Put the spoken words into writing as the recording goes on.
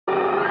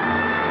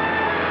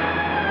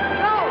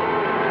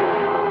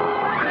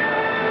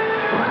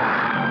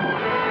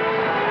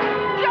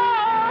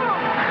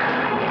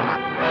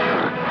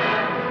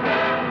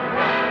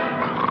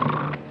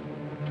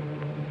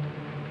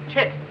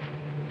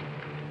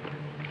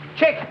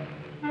Chick!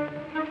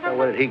 Now,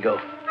 where did he go?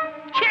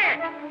 Chick!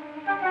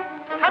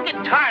 I'm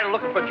getting tired of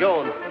looking for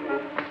Joan.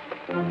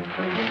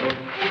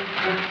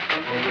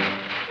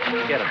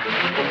 Get him.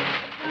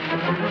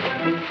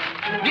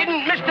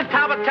 Didn't Mr.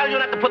 Talbot tell you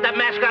not to put that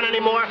mask on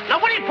anymore? Now,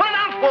 what are you putting it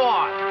on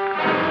for?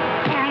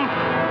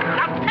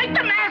 Now, take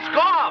the mask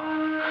off!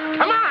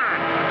 Come on!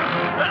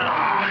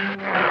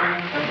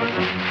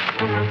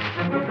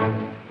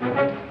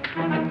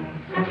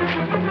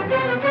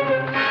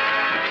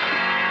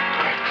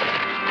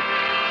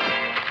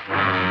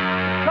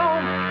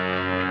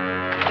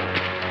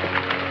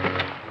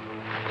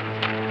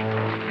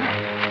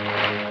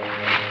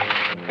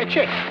 Hey,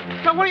 Chick,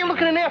 now what are you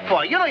looking in there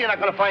for? You know you're not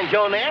going to find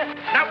Joan there.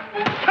 Now,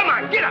 come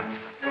on, get up.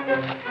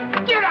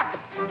 Get up.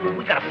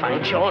 We got to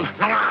find Joan.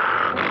 Come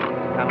on,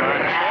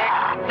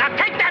 Chick. Now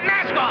take that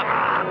mask off.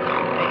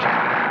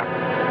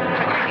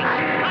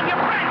 I'm your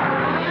friend.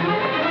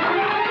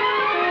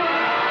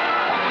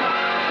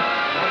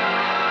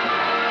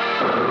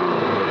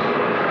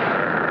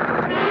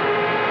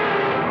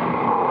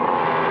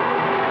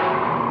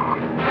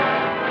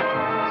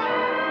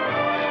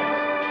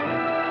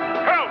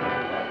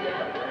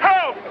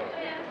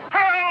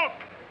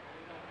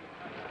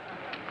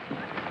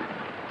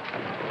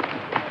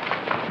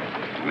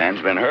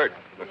 Man's been hurt.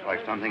 Looks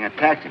like something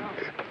attacked him.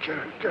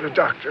 Get a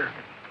doctor.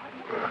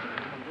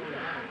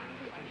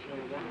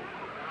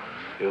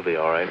 You'll be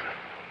all right.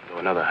 Go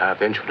another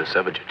half-inch would have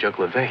severed your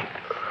jugular vein.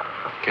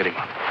 Get him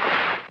up.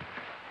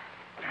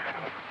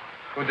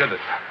 Who did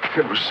it?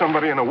 It was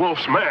somebody in a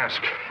wolf's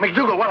mask.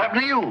 McDougal, what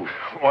happened to you?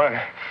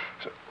 Why?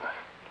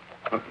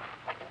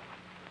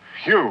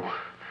 You.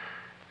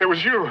 It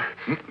was you.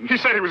 He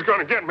said he was going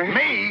to get me.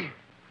 Me?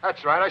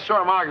 That's right. I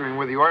saw him arguing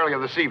with you earlier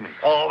this evening.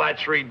 Oh,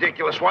 that's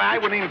ridiculous. Why, I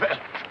wouldn't even...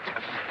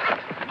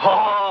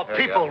 Oh,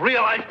 people,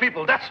 real-life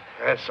people. That's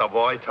so,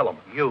 boy. Tell him.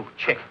 you,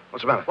 Chick.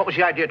 What's the matter? What was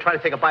the idea of trying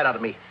to take a bite out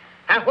of me?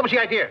 Huh? What was the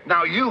idea?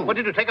 Now, you... What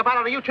did you take a bite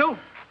out of you, too?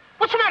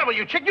 What's the matter with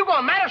you, Chick? You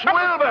going mad or something?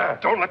 Wilbur!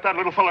 Don't let that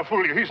little fella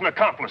fool you. He's an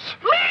accomplice.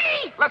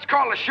 Me? Let's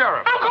call the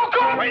sheriff. I'll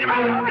go. Wait a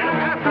minute.